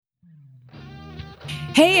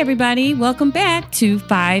Hey, everybody. Welcome back to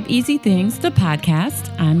 5 Easy Things, the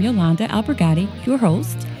podcast. I'm Yolanda Albergati, your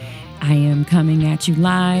host. I am coming at you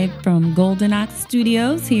live from Golden Ox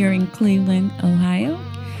Studios here in Cleveland, Ohio.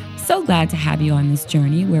 So glad to have you on this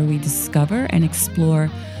journey where we discover and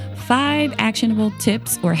explore 5 actionable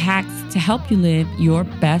tips or hacks to help you live your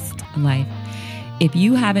best life. If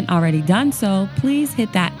you haven't already done so, please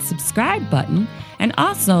hit that subscribe button and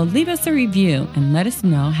also leave us a review and let us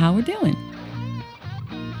know how we're doing.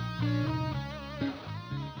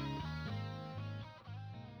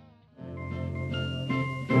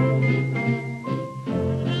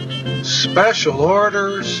 Special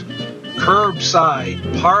orders,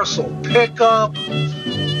 curbside parcel pickup,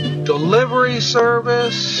 delivery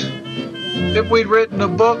service. If we'd written a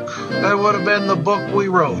book, that would have been the book we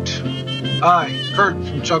wrote. Hi, Kurt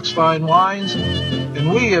from Chuck's Fine Wines,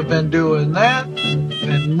 and we have been doing that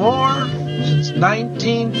and more since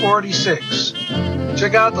 1946.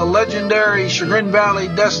 Check out the legendary Chagrin Valley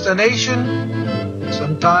destination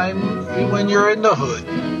sometime when you're in the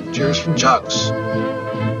hood. Cheers from Chuck's.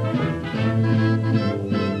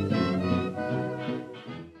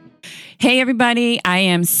 Hey, everybody. I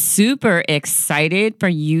am super excited for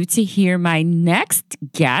you to hear my next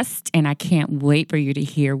guest, and I can't wait for you to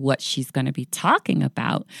hear what she's going to be talking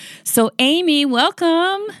about. So, Amy,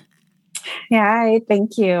 welcome. Hi,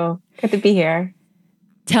 thank you. Good to be here.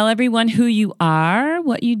 Tell everyone who you are,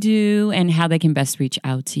 what you do, and how they can best reach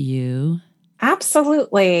out to you.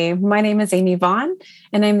 Absolutely. My name is Amy Vaughn,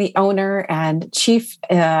 and I'm the owner and Chief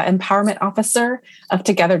Empowerment Officer of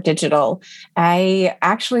Together Digital. I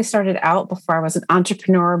actually started out before I was an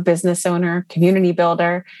entrepreneur, business owner, community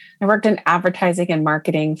builder. I worked in advertising and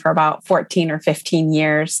marketing for about 14 or 15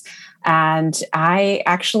 years. And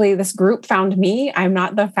this group found me. I'm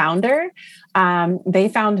not the founder. They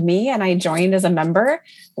found me, and I joined as a member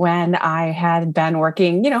when I had been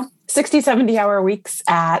working, 60, 70-hour weeks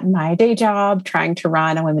at my day job, trying to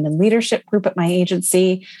run a women in leadership group at my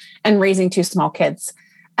agency and raising 2 small kids.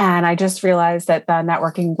 And I just realized that the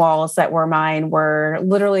networking walls that were mine were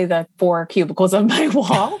literally the 4 cubicles of my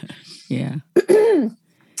wall. Yeah.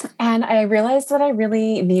 And I realized that I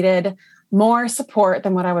really needed more support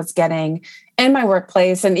than what I was getting in my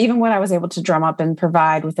workplace. And even what I was able to drum up and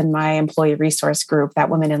provide within my employee resource group, that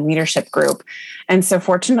women in leadership group. And so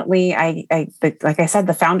fortunately, like I said,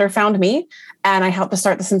 the founder found me, and I helped to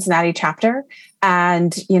start the Cincinnati chapter,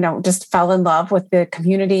 and, just fell in love with the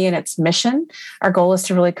community and its mission. Our goal is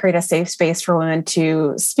to really create a safe space for women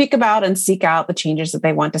to speak about and seek out the changes that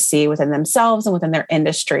they want to see within themselves and within their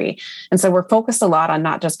industry. And so we're focused a lot on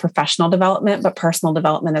not just professional development, but personal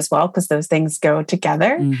development as well, because those things go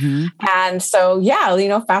together. Mm-hmm. And so,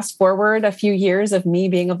 fast forward a few years of me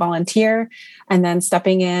being a volunteer and then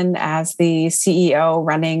stepping in as the CEO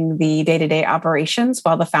running the day-to-day operations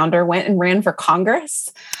while the founder went and ran for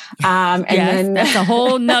Congress. Then that's a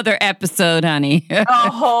whole nother episode, honey. A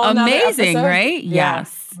whole amazing, episode. Right?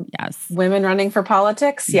 Yes. Women running for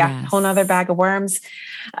politics. Yeah. Yes. Whole nother bag of worms,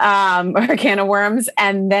 or a can of worms.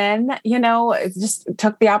 And then, just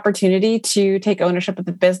took the opportunity to take ownership of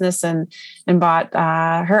the business and bought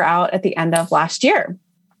her out at the end of last year.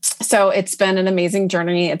 So it's been an amazing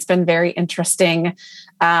journey. It's been very interesting,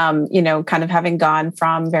 kind of having gone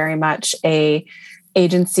from very much a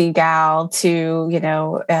agency gal to,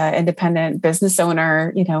 independent business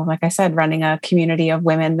owner, like I said, running a community of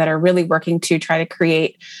women that are really working to try to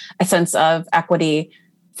create a sense of equity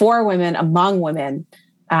for women among women,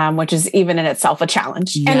 which is even in itself a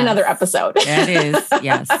challenge. Yes. And another episode. It is.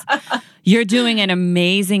 Yes. You're doing an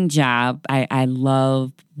amazing job. I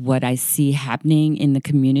love what I see happening in the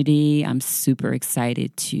community. I'm super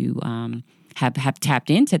excited to have tapped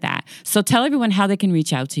into that. So tell everyone how they can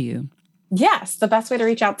reach out to you. Yes, the best way to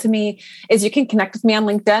reach out to me is you can connect with me on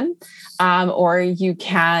LinkedIn, or you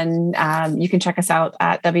can check us out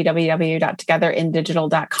at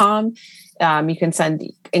www.togetherindigital.com. You can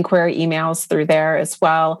send inquiry emails through there as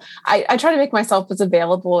well. I try to make myself as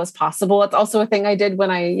available as possible. It's also a thing I did when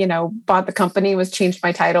I, bought the company, was changed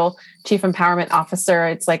my title, Chief Empowerment Officer.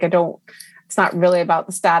 It's like it's not really about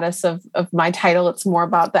the status of my title. It's more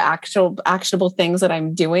about the actual actionable things that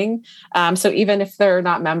I'm doing. So even if they're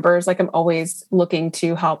not members, I'm always looking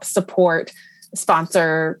to help support,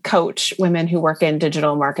 sponsor, coach women who work in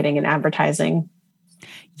digital marketing and advertising.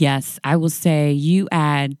 Yes, I will say you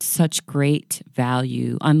add such great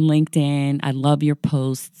value on LinkedIn. I love your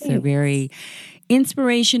posts. Thanks. They're very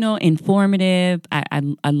inspirational, informative. I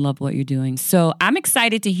love what you're doing. So I'm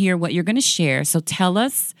excited to hear what you're going to share. So tell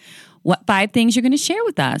us what 5 things you're going to share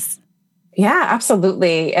with us. Yeah,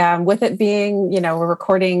 absolutely. With it being, we're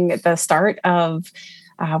recording at the start of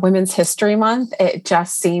Women's History Month, it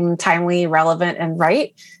just seemed timely, relevant, and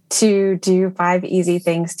right to do 5 easy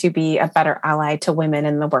things to be a better ally to women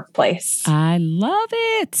in the workplace. I love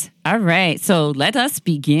it. All right. So let us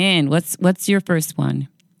begin. What's your first one?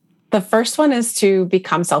 The first one is to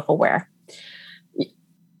become self-aware.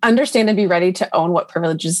 Understand and be ready to own what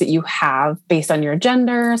privileges that you have based on your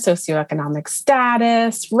gender, socioeconomic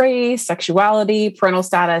status, race, sexuality, parental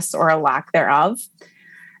status, or a lack thereof.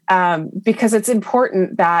 Because it's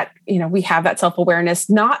important that, we have that self-awareness,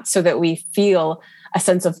 not so that we feel a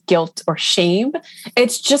sense of guilt or shame.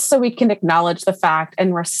 It's just so we can acknowledge the fact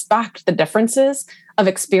and respect the differences of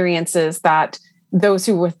experiences that those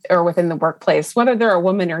who are within the workplace, whether they're a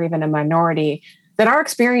woman or even a minority, that our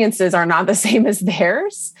experiences are not the same as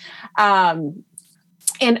theirs. And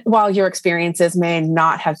while your experiences may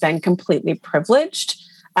not have been completely privileged,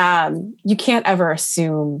 you can't ever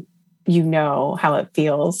assume how it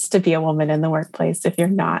feels to be a woman in the workplace if you're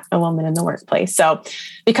not a woman in the workplace. So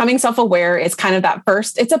becoming self-aware is kind of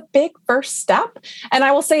it's a big first step. And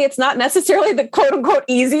I will say it's not necessarily the quote unquote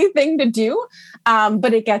easy thing to do,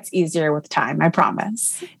 but it gets easier with time, I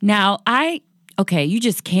promise. Now, you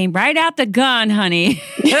just came right out the gun, honey.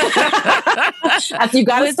 You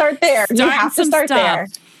got to start there. You have to start there.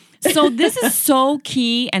 So this is so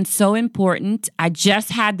key and so important. I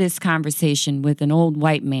just had this conversation with an old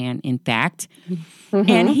white man, in fact. Mm-hmm.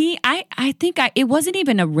 And I think it wasn't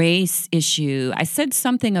even a race issue. I said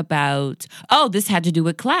something about, this had to do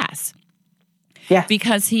with class. Yeah.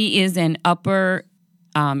 Because he is in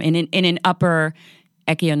an upper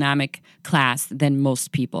economic class than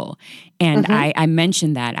most people. And I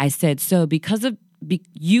mentioned that. I said, so because of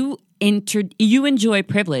you enjoy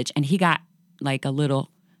privilege, and he got like a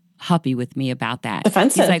little huffy with me about that.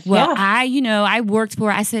 Defensive. He's like, well, yeah. I worked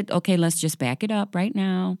for, I said, okay, let's just back it up right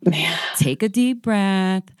now. Man. Take a deep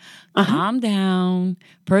breath, calm down.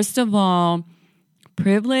 First of all,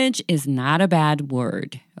 privilege is not a bad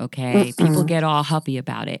word, okay? People get all huffy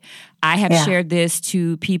about it. I have shared this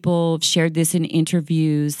to people, shared this in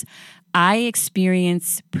interviews. I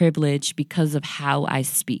experience privilege because of how I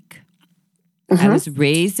speak. I was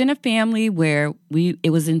raised in a family where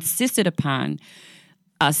it was insisted upon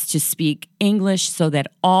us to speak English so that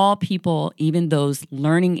all people, even those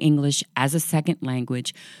learning English as a second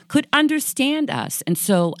language, could understand us. And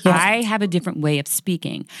so I have a different way of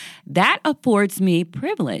speaking. That affords me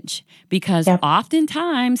privilege because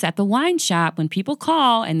oftentimes at the wine shop, when people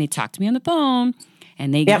call and they talk to me on the phone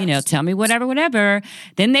and they, tell me whatever,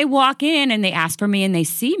 then they walk in and they ask for me and they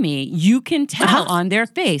see me, you can tell on their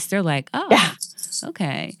face. They're like,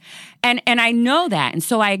 okay. And I know that. And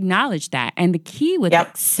so I acknowledge that. And the key with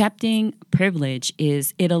accepting privilege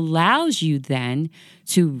is it allows you then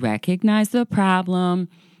to recognize the problem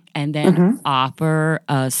and then offer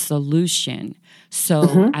a solution.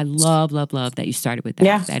 So I love that you started with that.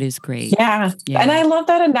 Yeah. That is great. Yeah. And I love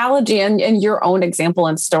that analogy and your own example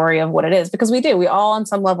and story of what it is, because we all on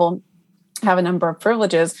some level have a number of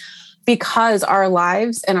privileges, because our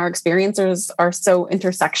lives and our experiences are so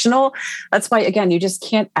intersectional. That's why, again, you just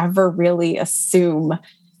can't ever really assume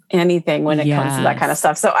anything when it comes to that kind of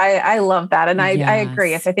stuff. So I love that. And I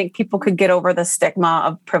agree. If I think people could get over the stigma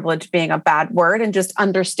of privilege being a bad word and just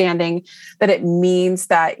understanding that it means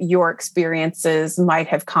that your experiences might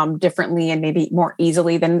have come differently and maybe more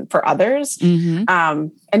easily than for others.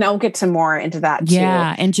 And I'll get to more into that too.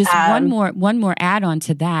 Yeah. And just one more add on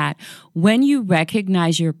to that. When you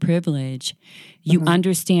recognize your privilege, you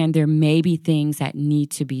understand there may be things that need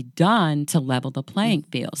to be done to level the playing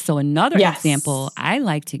field. So another example I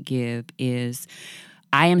like to give is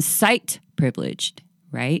I am sight privileged,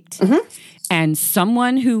 right? And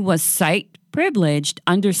someone who was sight privileged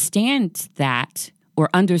understands that or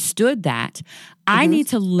understood that I need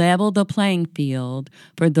to level the playing field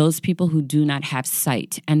for those people who do not have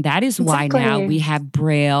sight. And that is why now we have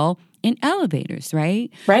Braille in elevators, right?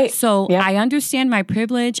 Right. So I understand my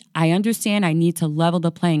privilege. I understand I need to level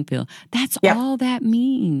the playing field. That's all that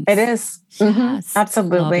means. It is. Yes.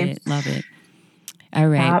 Absolutely. Love it. All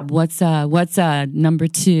right. What's number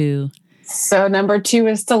 2? So number 2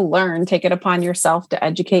 is to learn. Take it upon yourself to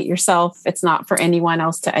educate yourself. It's not for anyone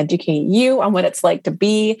else to educate you on what it's like to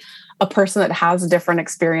be a person that has different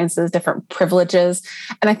experiences, different privileges.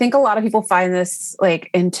 And I think a lot of people find this like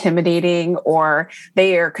intimidating, or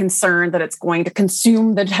they are concerned that it's going to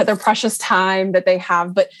consume their precious time that they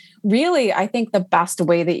have. But really, I think the best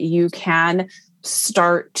way that you can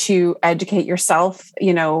start to educate yourself,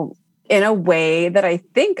 in a way that I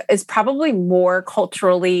think is probably more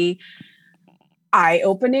culturally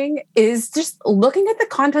eye-opening is just looking at the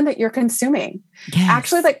content that you're consuming. Yes.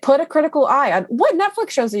 Actually, like put a critical eye on what Netflix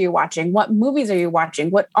shows are you watching? What movies are you watching?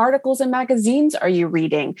 What articles and magazines are you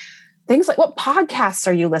reading? Things like what podcasts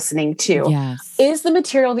are you listening to? Yes. Is the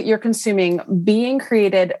material that you're consuming being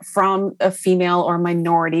created from a female or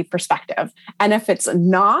minority perspective? And if it's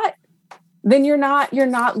not, then you're not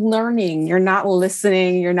learning, you're not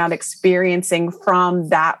listening, you're not experiencing from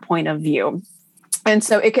that point of view. And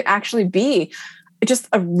so it can actually be just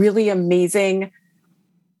a really amazing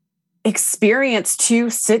experience to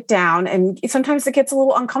sit down, and sometimes it gets a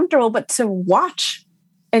little uncomfortable, but to watch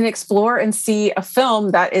and explore and see a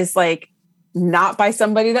film that is like not by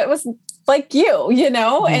somebody that was like you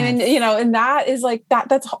know, Yes. and you know, and that is like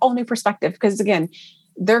that's a whole new perspective, because again,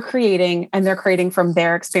 they're creating from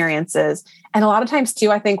their experiences. And a lot of times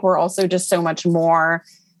too, I think we're also just so much more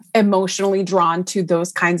emotionally drawn to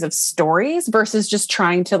those kinds of stories versus just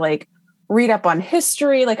trying to like read up on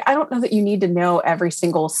history. Like, I don't know that you need to know every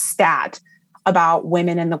single stat about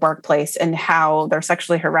women in the workplace and how they're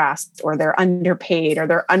sexually harassed or they're underpaid or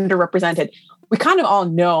they're underrepresented. We kind of all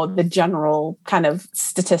know the general kind of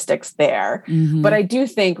statistics there. Mm-hmm. But I do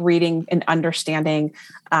think reading and understanding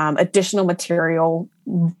additional material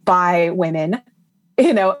by women,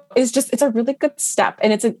 you know, it's a really good step.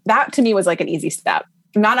 And that to me was like an easy step.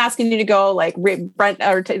 I'm not asking you to go like rent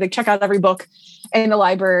or check out every book in the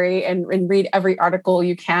library and read every article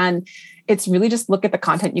you can. It's really just look at the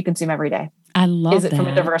content you consume every day. I love Is it from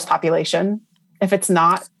a diverse population? If it's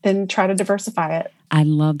not, then try to diversify it. I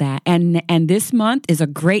love that. And this month is a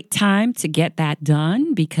great time to get that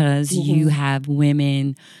done, because you have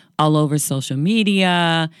women all over social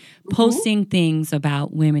media posting things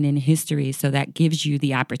about women in history. So that gives you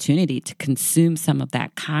the opportunity to consume some of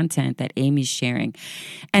that content that Amy's sharing.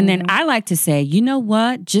 And then I like to say, you know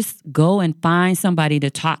what? Just go and find somebody to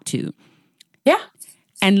talk to. Yeah.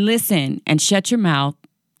 And listen and shut your mouth.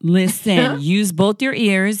 Listen, use both your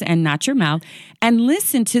ears and not your mouth, and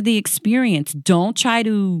listen to the experience. Don't try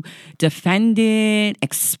to defend it,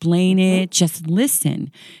 explain it. Just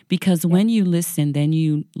listen, because when you listen, then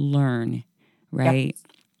you learn, right?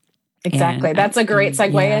 Yep. Exactly. And that's a great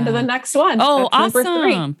segue into the next one. Oh, That's awesome.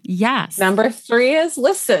 Number 3. Yes. Number 3 is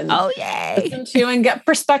listen. Oh, yay. Listen to and get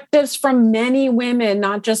perspectives from many women,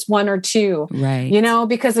 not just one or two. Right. You know,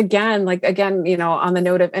 because again, you know, on the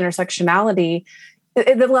note of intersectionality,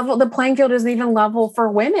 the playing field isn't even level for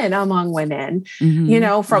women among women, you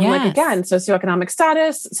know, from like, again, socioeconomic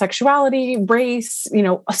status, sexuality, race, you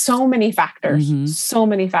know, so many factors.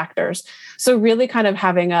 So really kind of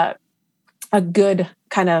having a good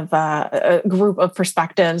kind of a group of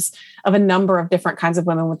perspectives of a number of different kinds of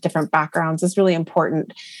women with different backgrounds is really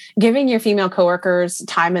important. Giving your female coworkers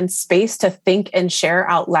time and space to think and share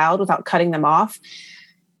out loud without cutting them off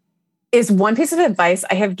is one piece of advice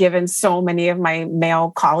I have given so many of my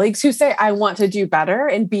male colleagues who say, I want to do better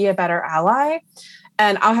and be a better ally.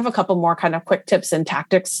 And I'll have a couple more kind of quick tips and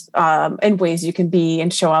tactics and ways you can be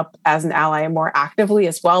and show up as an ally more actively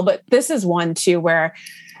as well. But this is one too, where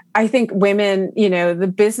I think women, you know, the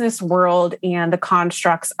business world and the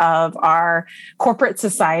constructs of our corporate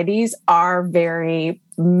societies are very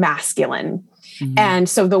masculine. And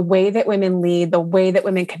so the way that women lead, the way that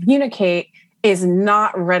women communicate is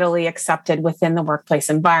not readily accepted within the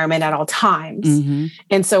workplace environment at all times.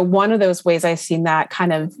 And so one of those ways I've seen that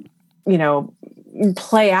kind of, you know,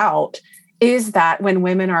 play out is that when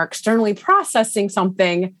women are externally processing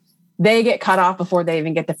something, they get cut off before they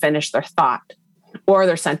even get to finish their thought or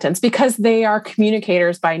their sentence, because they are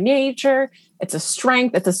communicators by nature. It's a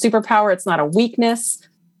strength. It's a superpower. It's not a weakness.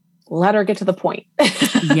 Let her get to the point.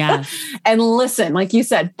 Yeah. And listen, like you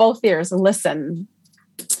said, both ears, listen.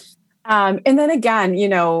 And then again, you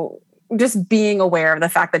know, just being aware of the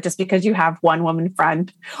fact that just because you have one woman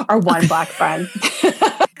friend or one Black friend,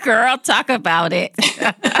 girl, talk about it.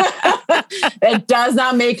 It does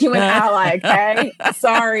not make you an ally. Okay.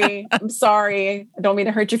 Sorry. I'm sorry. I don't mean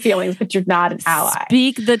to hurt your feelings, but you're not an ally.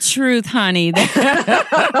 Speak the truth, honey.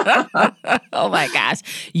 Oh my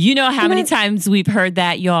gosh. You know how many times we've heard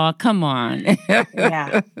that, y'all? Come on.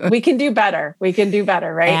 Yeah. We can do better. We can do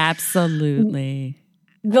better, right? Absolutely.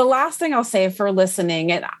 The last thing I'll say for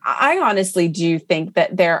listening, and I honestly do think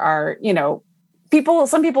that there are, you know,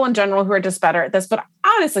 some people in general who are just better at this, but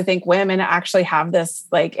I honestly think women actually have this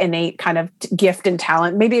like innate kind of gift and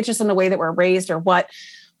talent. Maybe it's just in the way that we're raised or what,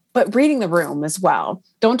 but reading the room as well.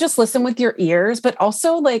 Don't just listen with your ears, but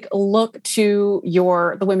also like look to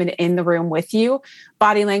the women in the room with you,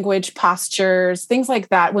 body language, postures, things like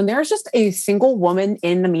that. When there's just a single woman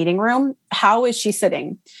in the meeting room, how is she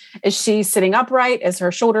sitting? Is she sitting upright? Is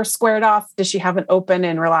her shoulders squared off? Does she have an open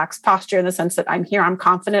and relaxed posture in the sense that I'm here, I'm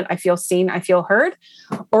confident, I feel seen, I feel heard?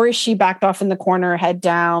 Or is she backed off in the corner, head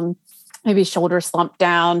down, maybe shoulders slumped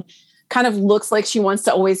down? Kind of looks like she wants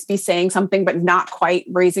to always be saying something, but not quite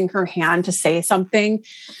raising her hand to say something.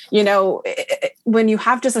 You know, when you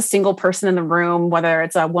have just a single person in the room, whether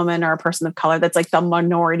it's a woman or a person of color, that's like the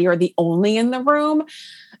minority or the only in the room,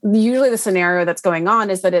 usually the scenario that's going on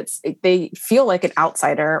is that they feel like an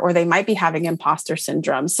outsider, or they might be having imposter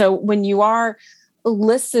syndrome. So when you are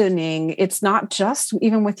listening, it's not just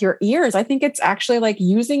even with your ears. I think it's actually like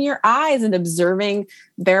using your eyes and observing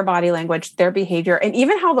their body language, their behavior, and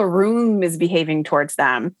even how the room is behaving towards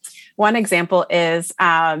them. One example is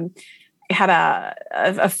I had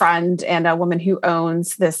a friend and a woman who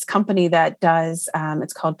owns this company that does,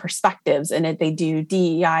 it's called Perspectives, and they do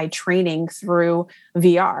DEI training through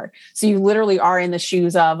VR. So you literally are in the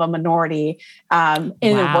shoes of a minority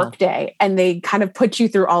in a workday, and they kind of put you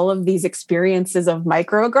through all of these experiences of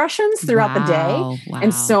microaggressions throughout the day. Wow.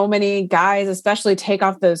 And so many guys, especially, take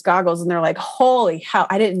off those goggles and they're like, holy hell,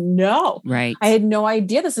 I didn't know. Right. I had no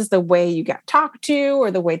idea this is the way you get talked to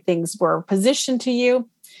or the way things were positioned to you.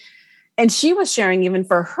 And she was sharing, even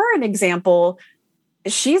for her, an example.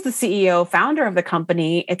 She's the CEO, founder of the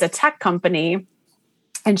company. It's a tech company.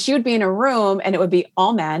 And she would be in a room and it would be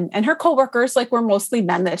all men. And her coworkers, like, were mostly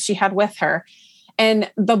men that she had with her.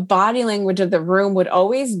 And the body language of the room would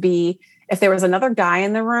always be, if there was another guy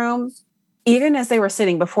in the room, even as they were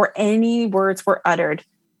sitting, before any words were uttered,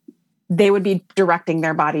 they would be directing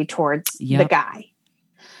their body towards the guy.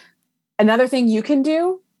 Another thing you can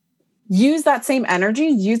do, use that same energy,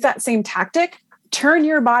 use that same tactic, turn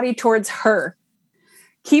your body towards her.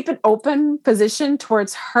 Keep an open position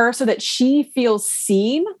towards her so that she feels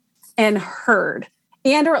seen and heard,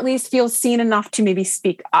 and or at least feels seen enough to maybe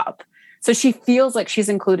speak up. So she feels like she's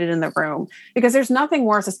included in the room, because there's nothing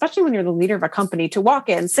worse, especially when you're the leader of a company, to walk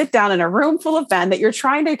in, sit down in a room full of men that you're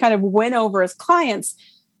trying to kind of win over as clients,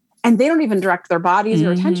 and they don't even direct their bodies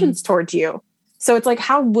or attentions towards you. So it's like,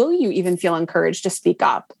 how will you even feel encouraged to speak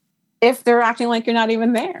up if they're acting like you're not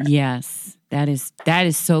even there? Yes, that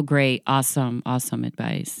is so great. Awesome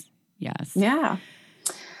advice. Yes. Yeah.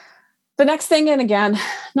 The next thing, and again,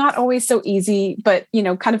 not always so easy, but, you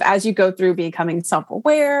know, kind of as you go through becoming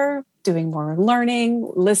self-aware, doing more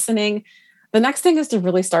learning, listening, the next thing is to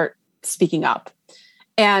really start speaking up.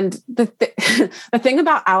 And the thing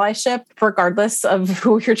about allyship, regardless of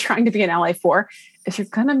who you're trying to be an ally for, is you're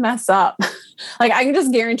going to mess up. Like, I can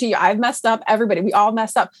just guarantee you, I've messed up. Everybody, we all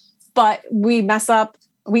messed up. But we mess up,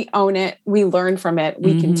 we own it, we learn from it,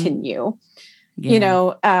 we continue, you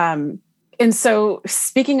know. And so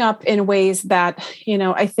speaking up in ways that, you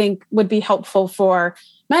know, I think would be helpful for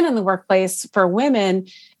men in the workplace, for women,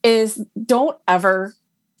 is don't ever,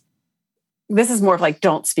 this is more of like,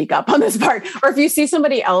 don't speak up on this part. Or if you see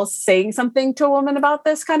somebody else saying something to a woman about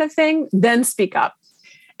this kind of thing, then speak up.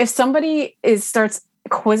 If somebody starts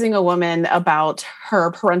quizzing a woman about her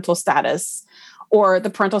parental status, or the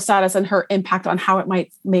parental status and her impact on how it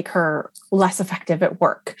might make her less effective at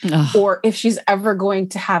work, or if she's ever going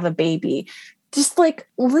to have a baby, just like,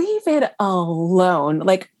 leave it alone.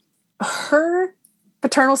 Like, her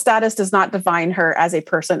paternal status does not define her as a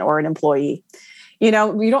person or an employee. You know,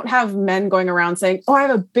 we don't have men going around saying, oh, I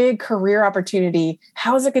have a big career opportunity.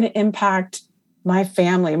 How is it going to impact my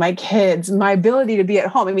family, my kids, my ability to be at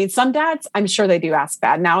home? I mean, some dads, I'm sure they do ask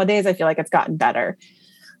that. Nowadays, I feel like it's gotten better.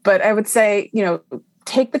 But I would say, you know,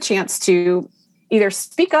 take the chance to either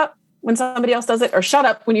speak up when somebody else does it, or shut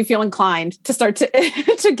up when you feel inclined to start to,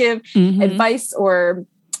 to give advice or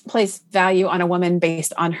place value on a woman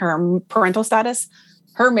based on her parental status,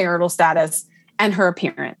 her marital status, and her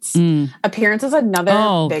appearance. Appearance is another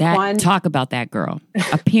big one. Talk about that, girl.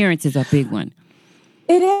 Appearance is a big one.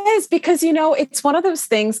 It is, because, you know, it's one of those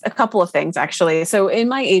things, a couple of things, actually. So in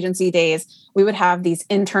my agency days, we would have these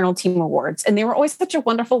internal team awards, and they were always such a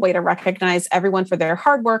wonderful way to recognize everyone for their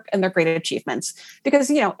hard work and their great achievements. Because,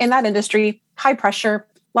 you know, in that industry, high pressure,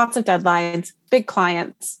 lots of deadlines, big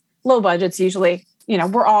clients, low budgets, usually, you know,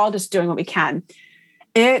 we're all just doing what we can.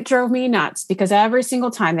 It drove me nuts, because every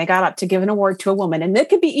single time they got up to give an award to a woman, and it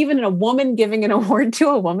could be even a woman giving an award to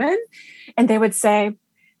a woman, and they would say,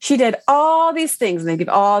 she did all these things, and they give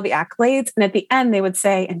all the accolades. And at the end, they would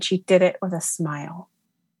say, and she did it with a smile.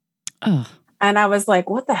 Oh. And I was like,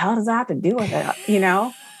 what the hell does that have to do with it? You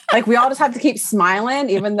know, like, we all just have to keep smiling,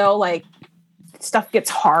 even though, like, stuff gets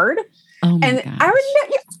hard. Oh my and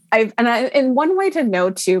gosh. And one way to know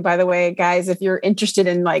too, by the way, guys, if you're interested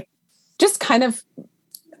in like just kind of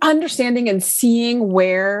understanding and seeing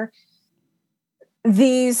where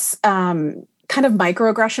these kind of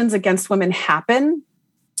microaggressions against women happen,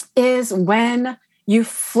 is when you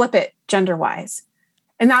flip it gender wise.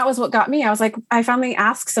 And that was what got me. I was like, I finally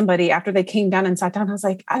asked somebody after they came down and sat down. I was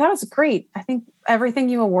like, that was great. I think everything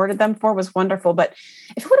you awarded them for was wonderful. But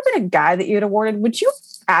if it would have been a guy that you had awarded, would you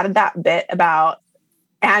added that bit about,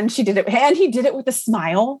 and she did it, and he did it with a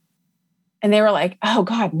smile? And they were like, oh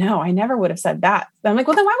God, no, I never would have said that. I'm like,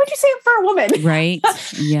 well, then why would you say it for a woman? Right.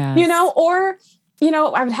 Yeah. Or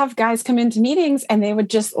I would have guys come into meetings and they would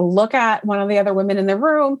just look at one of the other women in the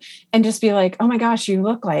room and just be like, oh my gosh, you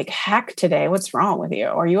look like heck today. What's wrong with you?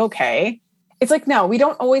 Are you okay? It's like, no, we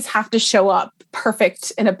don't always have to show up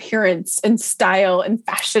perfect in appearance and style and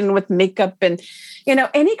fashion with makeup and,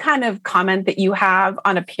 any kind of comment that you have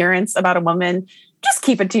on appearance about a woman, just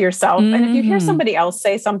keep it to yourself. Mm-hmm. And if you hear somebody else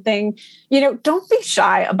say something, don't be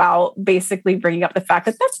shy about basically bringing up the fact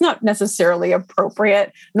that that's not necessarily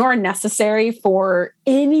appropriate nor necessary for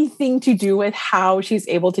anything to do with how she's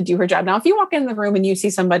able to do her job. Now, if you walk in the room and you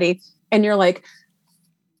see somebody and you're like,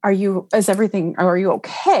 are you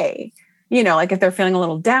okay? Like if they're feeling a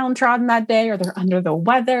little downtrodden that day or they're under the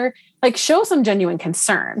weather, like show some genuine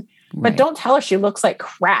concern, but don't tell her she looks like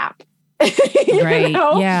crap. Right.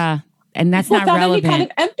 Yeah. And that's not relevant. Any kind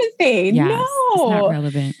of empathy. Yes, no, it's not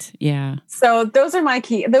relevant. Yeah. So those are my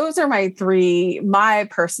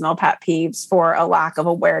personal pet peeves for a lack of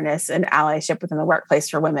awareness and allyship within the workplace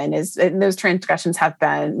for women. And those transgressions have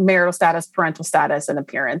been marital status, parental status, and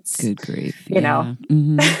appearance. Good grief.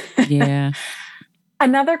 Mm-hmm. Yeah.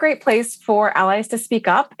 Another great place for allies to speak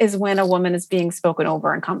up is when a woman is being spoken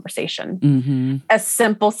over in conversation. Mm-hmm. A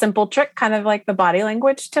simple trick, kind of like the body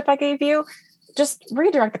language tip I gave you. Just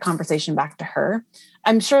redirect the conversation back to her.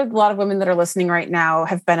 I'm sure a lot of women that are listening right now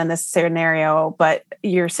have been in this scenario, but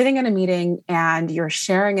you're sitting in a meeting and you're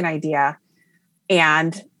sharing an idea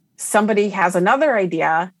and somebody has another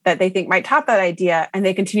idea that they think might top that idea and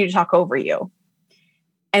they continue to talk over you.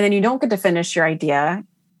 And then you don't get to finish your idea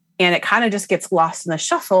and it kind of just gets lost in the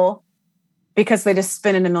shuffle because they just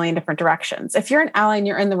spin in a million different directions. If you're an ally and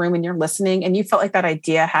you're in the room and you're listening and you felt like that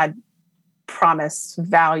idea had promise,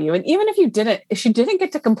 value. And even if she didn't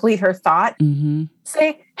get to complete her thought, mm-hmm.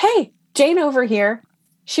 say, hey, Jane over here,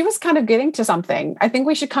 she was kind of getting to something. I think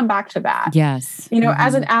we should come back to that. Yes. Mm-hmm.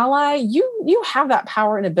 As an ally, you have that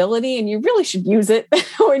power and ability and you really should use it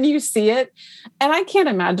when you see it. And I can't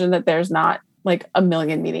imagine that there's not like a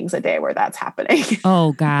million meetings a day where that's happening.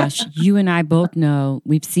 Oh gosh, you and I both know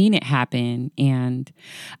we've seen it happen. And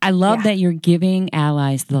I love that you're giving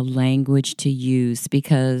allies the language to use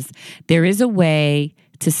because there is a way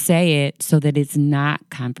to say it so that it's not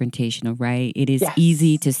confrontational, right? It is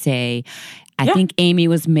easy to say, I think Amy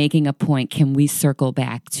was making a point. Can we circle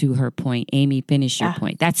back to her point? Amy, finish your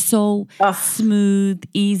point. That's so smooth,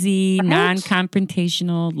 easy,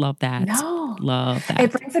 non-confrontational. Love that. No. Love that.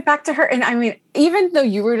 It brings it back to her. And I mean, even though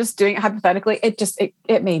you were just doing it hypothetically,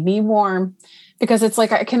 it made me warm because it's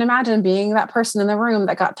like, I can imagine being that person in the room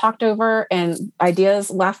that got talked over and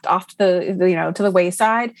ideas left off to the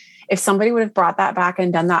wayside. If somebody would have brought that back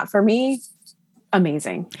and done that for me,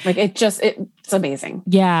 amazing. Like it's amazing.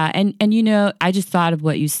 Yeah. And I just thought of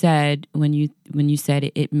what you said when you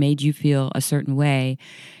said it made you feel a certain way.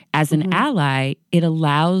 As an ally, it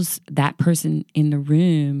allows that person in the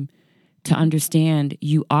room to understand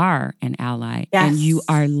you are an ally and you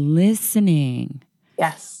are listening.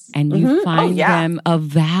 Yes. And you find them of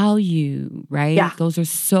value, right? Yeah. Those are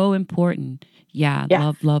so important. Yeah.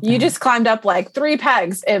 Love that. You just climbed up like 3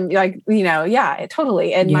 pegs and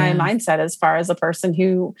totally. And my mindset as far as a person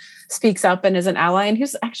who speaks up and is an ally and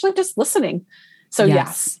who's actually just listening. So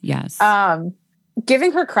yes.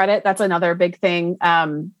 Giving her credit, that's another big thing.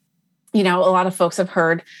 A lot of folks have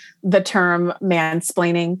heard the term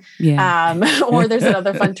mansplaining, or there's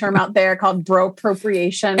another fun term out there called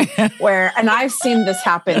bro-appropriation and I've seen this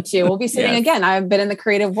happen too. We'll be sitting again. I've been in the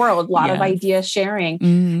creative world, a lot of idea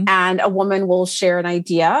sharing, and a woman will share an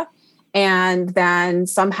idea and then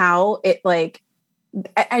somehow it like,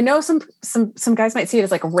 I know some guys might see it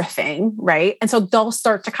as like riffing, right? And so they'll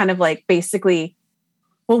start to kind of like basically,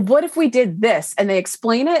 well, what if we did this? And they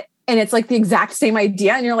explain it. And it's like the exact same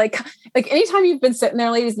idea. And you're like anytime you've been sitting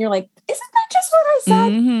there, ladies, and you're like, isn't that just what I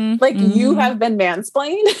said? You have been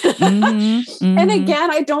mansplained. And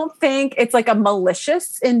again, I don't think it's like a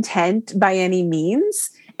malicious intent by any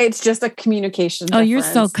means. It's just a communication difference. Oh, you're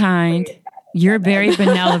so kind. You're very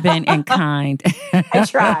benevolent and kind. I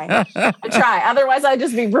try. Otherwise, I'd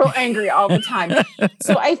just be real angry all the time.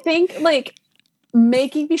 So I think like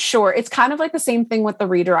making sure it's kind of like the same thing with the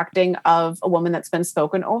redirecting of a woman that's been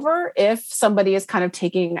spoken over. If somebody is kind of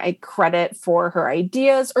taking a credit for her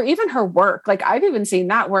ideas or even her work, like I've even seen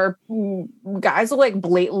that where guys will like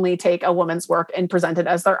blatantly take a woman's work and present it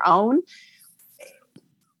as their own.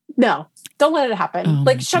 No, don't let it happen.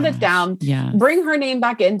 Like shut it down. Yeah. Bring her name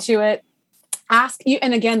back into it. Ask you.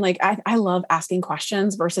 And again, like I love asking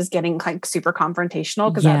questions versus getting like super confrontational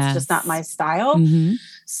because that's just not my style. Mm-hmm.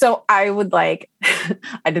 So I would like,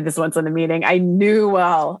 I did this once in a meeting. I knew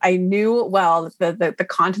well that the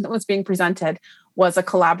content that was being presented was a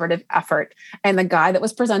collaborative effort. And the guy that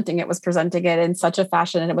was presenting it in such a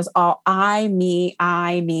fashion. And it was all I, me.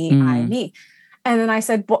 And then I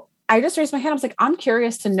said, well, I just raised my hand. I was like, I'm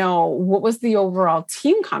curious to know what was the overall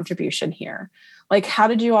team contribution here? Like, how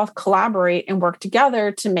did you all collaborate and work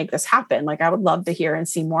together to make this happen? Like, I would love to hear and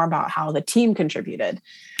see more about how the team contributed.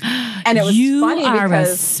 And it was funny because... You are a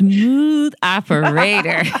smooth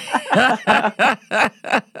operator.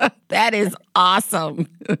 That is awesome.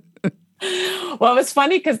 Well, it was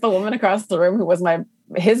funny because the woman across the room who was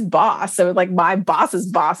his boss, so like my boss's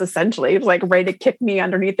boss, essentially, was like ready to kick me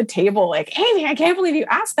underneath the table. Like, hey, man, I can't believe you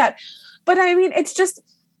asked that. But I mean, it's just...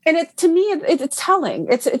 And to me, it's telling.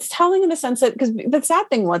 It's telling in the sense that, because the sad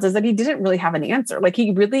thing is that he didn't really have an answer. Like he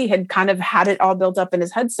really had kind of had it all built up in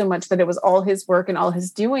his head so much that it was all his work and all his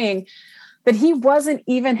doing that he wasn't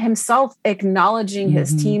even himself acknowledging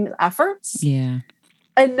his team's efforts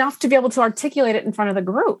enough to be able to articulate it in front of the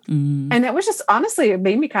group. And it was just, honestly, it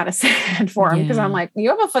made me kind of sad for him because I'm like, you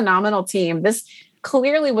have a phenomenal team. This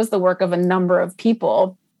clearly was the work of a number of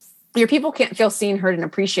people. Your people can't feel seen, heard, and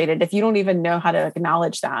appreciated if you don't even know how to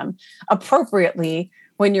acknowledge them appropriately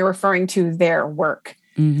when you're referring to their work,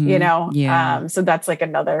 you know? Yeah. So that's like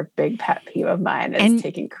another big pet peeve of mine is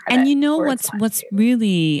taking credit. And you know what's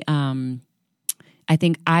really, I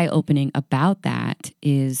think, eye-opening about that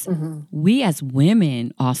is we as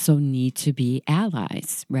women also need to be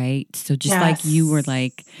allies, right? So just like you were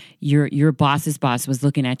like, your boss's boss was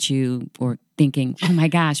looking at you or thinking, oh my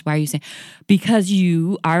gosh, why are you saying? Because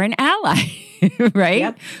you are an ally, right?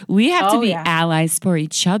 Yep. We have to be allies for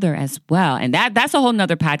each other as well. And that's a whole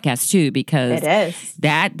nother podcast too, because it is.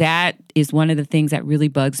 That is one of the things that really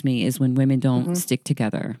bugs me is when women don't stick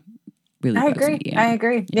together. Really I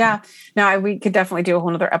agree. Yeah. No, we could definitely do a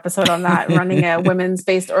whole other episode on that. Running a women's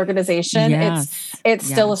based organization. It's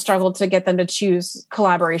still a struggle to get them to choose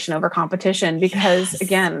collaboration over competition because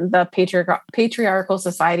again, the patriarchal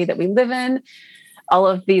society that we live in, all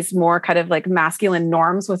of these more kind of like masculine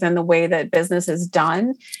norms within the way that business is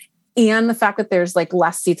done. And the fact that there's like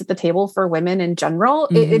less seats at the table for women in general,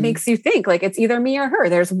 it makes you think like it's either me or her.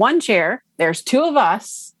 There's one chair, there's two of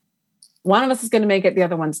us. One of us is going to make it, the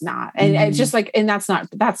other one's not. And it's just like, and that's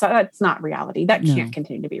not reality. That can't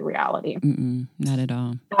continue to be reality. Not at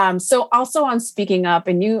all. So also on speaking up,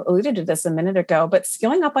 and you alluded to this a minute ago, but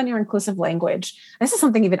skilling up on your inclusive language. This is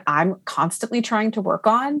something even I'm constantly trying to work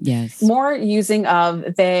on. Yes. More using of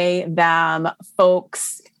they, them,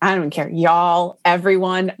 folks, I don't even care, y'all,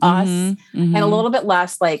 everyone, us, and a little bit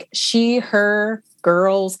less like she, her,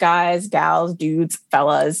 girls, guys, gals, dudes,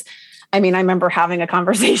 fellas. I mean, I remember having a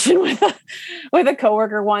conversation with a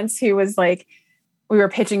coworker once who was like, we were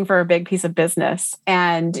pitching for a big piece of business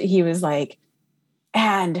and he was like,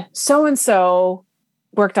 and so-and-so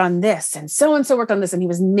worked on this and so-and-so worked on this. And he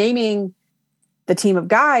was naming the team of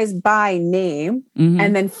guys by name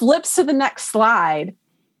and then flips to the next slide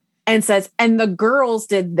and says, and the girls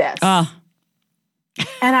did this. And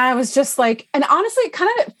I was just like, and honestly,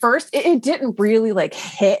 kind of at first, it didn't really like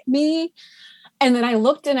hit me. And then I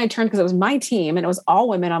looked and I turned because it was my team and it was all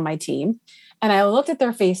women on my team. And I looked at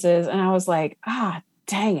their faces and I was like,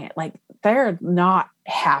 dang it. Like they're not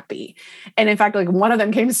happy. And in fact, like one of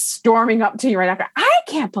them came storming up to me right after. I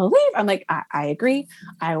can't believe. I'm like, I agree.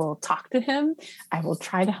 I will talk to him. I will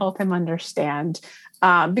try to help him understand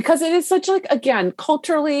because it is such like, again,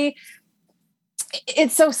 culturally,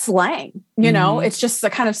 it's so slang, you know, it's just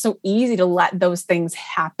kind of so easy to let those things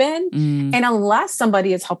happen. And unless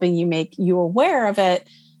somebody is helping you make you aware of it,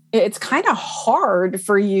 it's kind of hard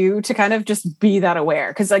for you to kind of just be that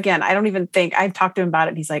aware. Cause again, I don't even think I've talked to him about it.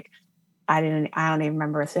 And he's like, I don't even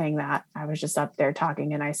remember saying that. I was just up there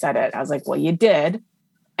talking and I said it. I was like, well, you did.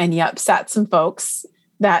 And you upset some folks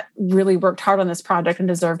that really worked hard on this project and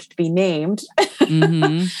deserved to be named,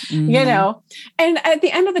 you know, and at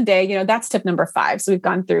the end of the day, you know, that's tip number 5. So we've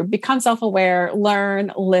gone through, become self-aware,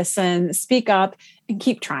 learn, listen, speak up, and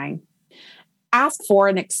keep trying. Ask for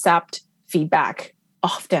and accept feedback.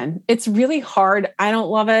 often. It's really hard. I don't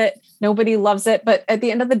love it. Nobody loves it. But at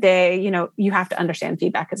the end of the day, you have to understand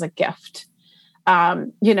feedback is a gift.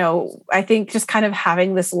 I think just kind of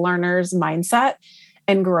having this learner's mindset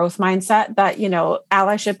and growth mindset that,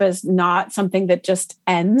 allyship is not something that just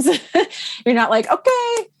ends. You're not like,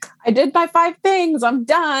 okay, I did my 5 things, I'm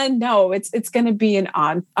done. No, it's going to be an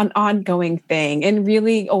ongoing thing, and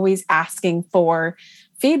really always asking for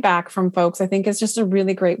feedback from folks, I think is just a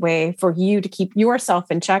really great way for you to keep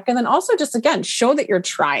yourself in check. And then also just, again, show that you're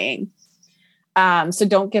trying. So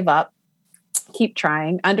don't give up. Keep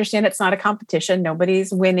trying. Understand it's not a competition.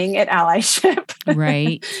 Nobody's winning at allyship.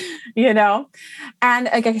 Right. And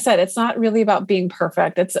like I said, it's not really about being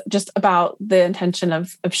perfect. It's just about the intention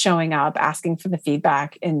of showing up, asking for the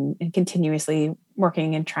feedback, and continuously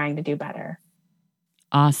working and trying to do better.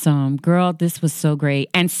 Awesome. Girl, this was so great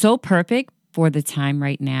and so perfect for the time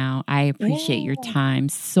right now. I appreciate your time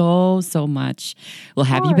so much. We'll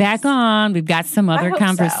have you back on. We've got some other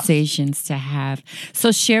conversations to have.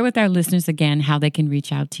 So share with our listeners again how they can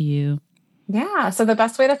reach out to you. Yeah. So the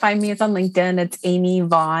best way to find me is on LinkedIn. It's Amy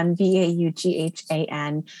Vaughn,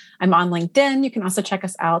 Vaughan. I'm on LinkedIn. You can also check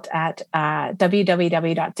us out at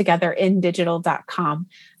www.togetherindigital.com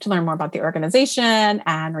to learn more about the organization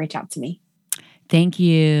and reach out to me. Thank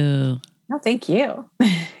you. No, thank you.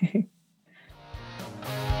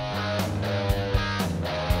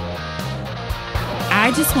 I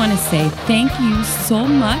just want to say thank you so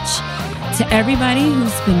much to everybody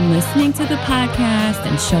who's been listening to the podcast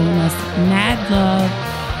and showing us mad love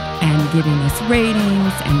and giving us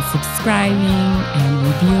ratings and subscribing and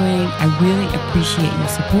reviewing. I really appreciate your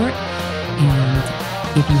support. And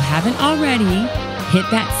if you haven't already, hit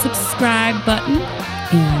that subscribe button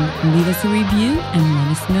and leave us a review and let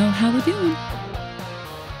us know how we're doing.